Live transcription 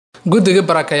Guduga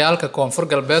barakacyaasha koonfur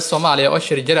galbeed Soomaaliya oo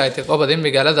shir jiraayay qobada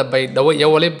magaalada Baydhabo iyo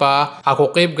waliba ha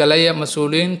ku qayb galaya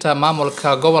mas'uuliyiinta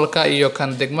maamulka gobolka iyo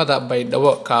kan degmada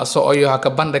Baydhabo kaas oo ay ka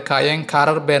bandhigayeen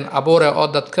kaarar been abuure oo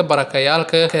dadka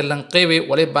barakacyaasha ka lanqeybay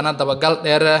walibana dabagal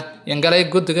dheer yangalay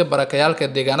guduga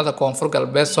barakacyaasha deegaanada koonfur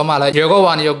galbeed Soomaaliya iyagoo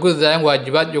waan iyo gudayaan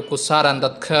waajibaad ku saaran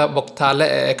dadka bogtaale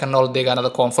ee ka nool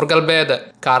deegaanada koonfur galbeed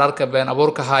kaararka been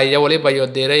abuurka haya waliba iyo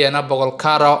deereeyana boqol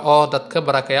kaar oo dadka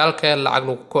barakacyaasha lacag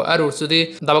lagu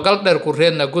aruursadii dabagal dheer ku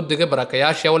reedna gudiga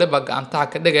barakacyaasha waliba gacanta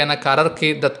ka dhigayna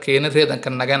kaararkii dadkeena reedanka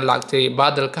nagan lacagtay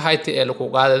baadilka hayti ee lagu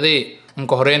qaadaday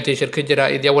inka horeyntii shirka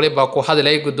jiraa'id iyo waliba ku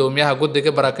hadlay gudoomiyaha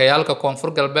gudiga barakacyaasha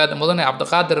koonfur galbeed mudane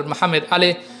Cabdiqaadir Maxamed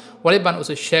Ali waliban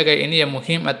uu sheegay in ay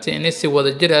muhiim ah in si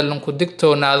wada jir ah lanku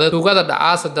digtoonaado tugada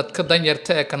dhacaas dadka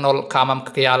danyarta ee ka nool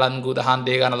kaamamka ka yaalan guud ahaan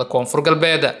deegaanada koonfur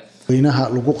galbeed weynaha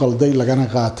lagu qalday lagana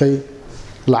qaatay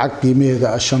lacag qiimaheeda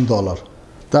 $5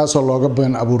 taasoo looga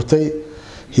been abuurtay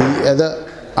hay'ada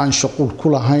aan shaqo ku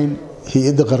lahayn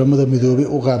hay'ada qaramada midoobay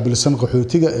u qaabilsan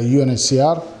qaxootiga ee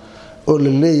UNHCR oo la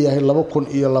leeyahay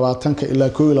 2020 ilaa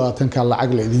 2021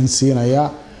 lacag la idin siinayaa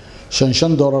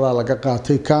 $5 laga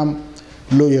qaatay kaam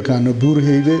loo yaqaano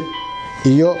buurheyde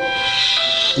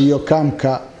iyo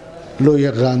kaamka loo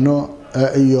yaqaano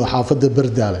iyo xaafada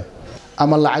Bardaale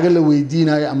ama lacag la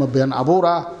weydiinayo ama been abuur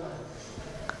ah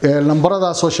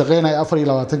lambarada soo shaqeynaya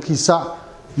 24 saac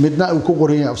midna uu ku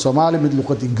qoran yahay Soomaali mid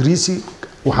luqad Ingiriisi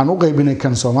waxaan u qaybinay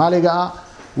kan Soomaaliga ah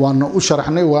waana u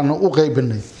sharaxnay waana u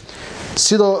qaybinay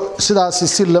sidaas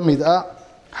si lamid ah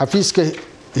xafiiska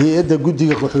hay'adda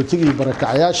gudiga qaxootiga iyo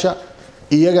barakacyaasha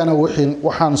iyagana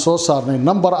waxaan soo saarnay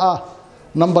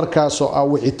numberkaas oo ah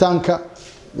wicitaanka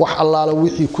wax allaala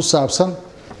wixii ku saabsan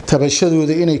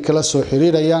tabashadooda inay kala soo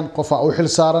xiriirayaan qof u xil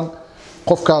saaran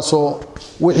qofkaas oo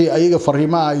wixii ayaga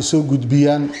fariimaha ay soo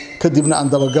gudbiyaan kadibna aan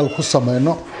dabagal ku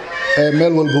sameeyno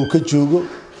meel walba uu ka joogo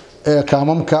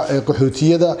kaamamka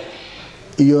qaxootiyada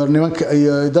iyo nimanka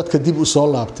iyo dadka dib u soo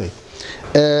laabtay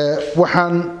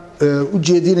waxaan u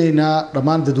jeedinaynaa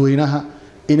dhammaan dadweynaha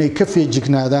inay ka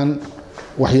feejignaadaan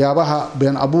waxyaabaha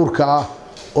been abuurka ah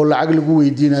oo lacag lagu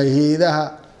weydiinayo hay'adaha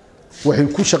waxay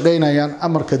ku shaqeynayaan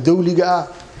amarka dawliga ah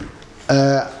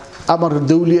amar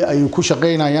dawli ay ku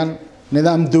shaqeynayaan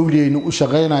nidaam dawli ay u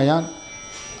shaqeynayaan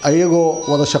ayagoo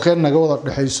wada shaqeyn naga wada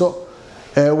dhaxayso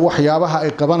waxyaabaha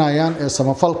ay qabanayaan ee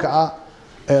samafalka ah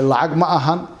lacag ma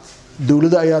ahan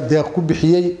dawladda ayaa deeq ku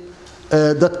bixiyay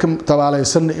dadka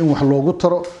tabaalaysan in wax loogu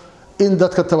taro in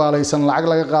dadka tabaalaysan lacag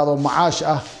laga qaado macaash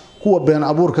ah kuwa been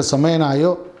abuurka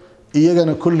sameynayo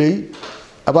iyagana kulley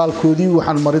abaalkoodii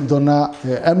waxaan marin doonaa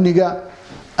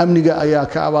amniga ayaa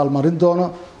ka abaal marin doona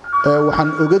waxaan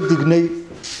uga dignay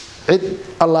cid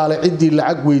allaale cidii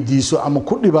lacag weydiiso ama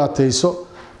ku dhibaatayso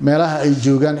meelaha ay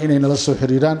joogaan inay nala soo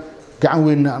xiriiraan gacan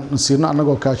weyn aan siino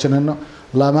anagoo kaashanayno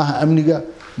laamaha amniga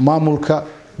maamulka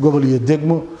gobol iyo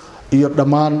degmo iyo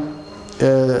dhammaan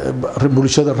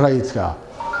bulshada rayidka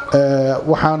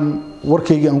waxaan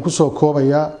warkayga aan ku soo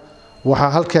koobayaa waxa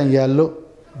halkan yaallo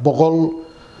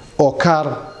 100 oo kaar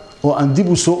oo aan dib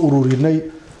u soo ururinay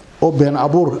oo been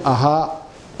abuur ahaa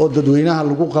oo dadweynaha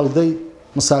lagu qalday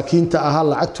masaakiinta ahaa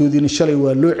lacagtoodiina shalay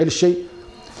waa loo celshay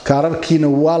kaararkiina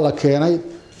waa la keenay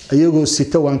ayagoo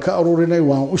sita waan ka ururinay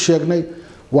waan u sheegnay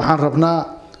waxaan rabnaa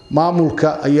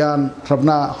maamulka ayaan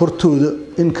rabnaa hortooda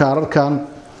in kaararkan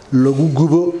lagu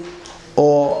gubo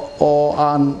oo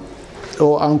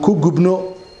aan ku gubno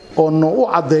oo u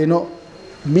cadeyno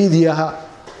meediyaha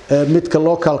midka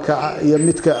localka iyo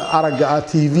midka aragga ah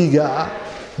TV-ga ah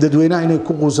dadweynaha inay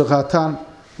ku quuso qaataan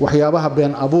waxyaabaha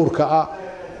been abuurka ah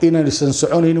inaysan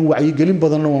soconaynin wacyigelin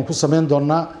badanna waan ku sameyn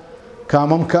doonaa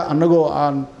kaamamka annagoo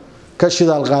aan ka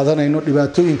shidaal qaadanayno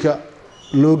dhibaatooyinka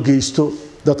loo geysto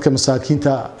dadka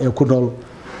masaakiinta ee ku nool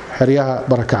xeryaha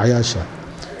barakacyaasha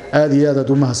aad iyo aad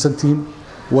u mahadsantiin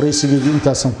waraysigeedu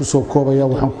intaasan ku soo koobaya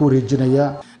waxaan ku wareejinayaa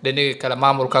dhinaca kale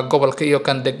maamulka gobolka iyo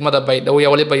kan degmada Baydhabo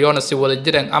waliba yoona si wada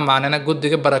jireen amaanana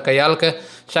gudiga barakacyaasha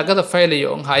shaqada fayliyo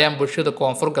oo hayaan bulshada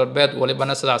koonfur galbeed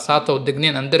walibana sidaasato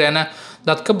degniin andireena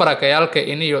dadka barakacyaasha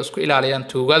inay isku ilaaliyaan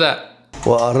tuugada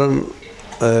waa arin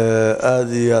aad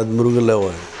iyo aad murugo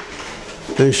leh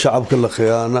in shacabka la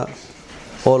khiyaana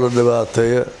oo la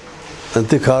dhibaateeyo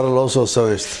intii kaar loo soo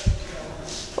sameeyay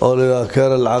oo la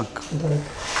keena lacag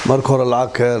marka hore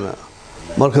lacag keena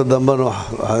marka dambana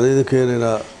waxaan idin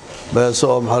keenaynaa beeso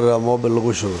oo maxaa mobile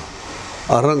lagu shubo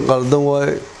arrin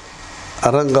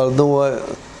qaldan waay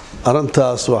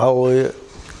arrintaas waxa weeye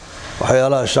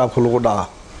waxyaalaha shacabka lagu dhaca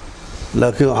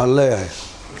laakiin waxaan leeyahay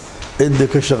cidii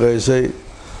ka shaqeysay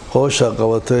howsha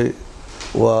qabatay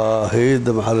waa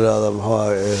hay'adda maxaa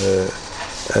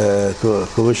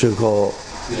commissionka oo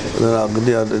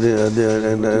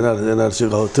NRC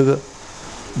qaxootiga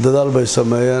dadaal bay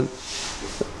sameeyeen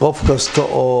qof kasta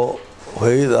oo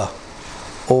hay'ad ah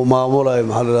oo maamulaya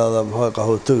maxaa la yiraahdaa maxaa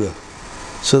qaxootiga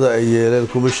sida ay yeeleen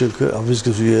commissionka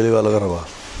xafiiskiisu yeelay baa laga rabaa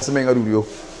sameyn aruriyo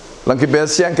lanki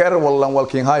beesiyan ka wallan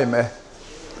walkin hayme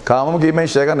kaama giimay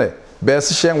sheegane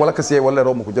beesishan wala ka siiyay wala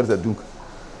roomo ku jirta adduunka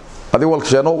adi wal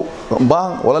sheeno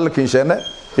baan wala la kinsheene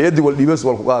heedi wal dhibas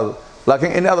wal ku qaado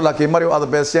laakiin in aad laakiin mari aad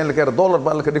beesiyan la kar dollar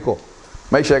baa la ka dhiko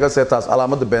may sheega seetaas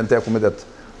calaamada beenta ku midad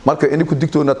marka in ku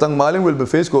digtoona tan maalin walba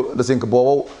Facebook la sinka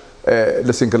boobo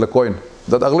la sinka la coin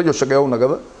dad aqliyo shaqeeyo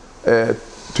nagada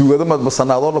tuugada ma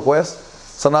sanaado la qoys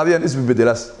sanaadiyan isbi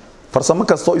bedelaas farsamo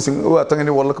kasto isin waatan in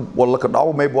wala ka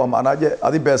dhaw may boo maanaaje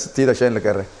adi beestiida sheen la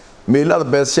kare meelada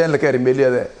beeseen la kare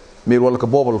meeliyada meel wala ka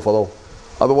boobal fado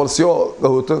adu wal siyo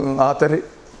gahoto aatari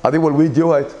adi wal weejiyo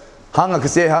hanga ka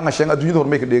sii hanga shan adduunyada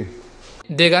hormay ka dhig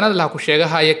deegaanada la ku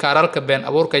sheegahaya kaararka been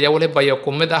abuurka ayaa waliba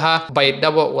kumid aha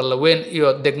Baydhabo Walaweyn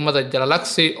iyo degmada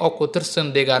Jalalaksi oo ku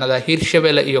tirsan deegaanada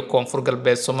Hirshabelle iyo Koonfur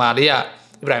Galbeed Soomaaliya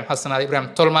Ibrahim Xasan Ibrahim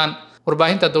Tolman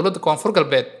warbaahinta dawladda Koonfur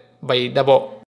Galbeed Baydhabo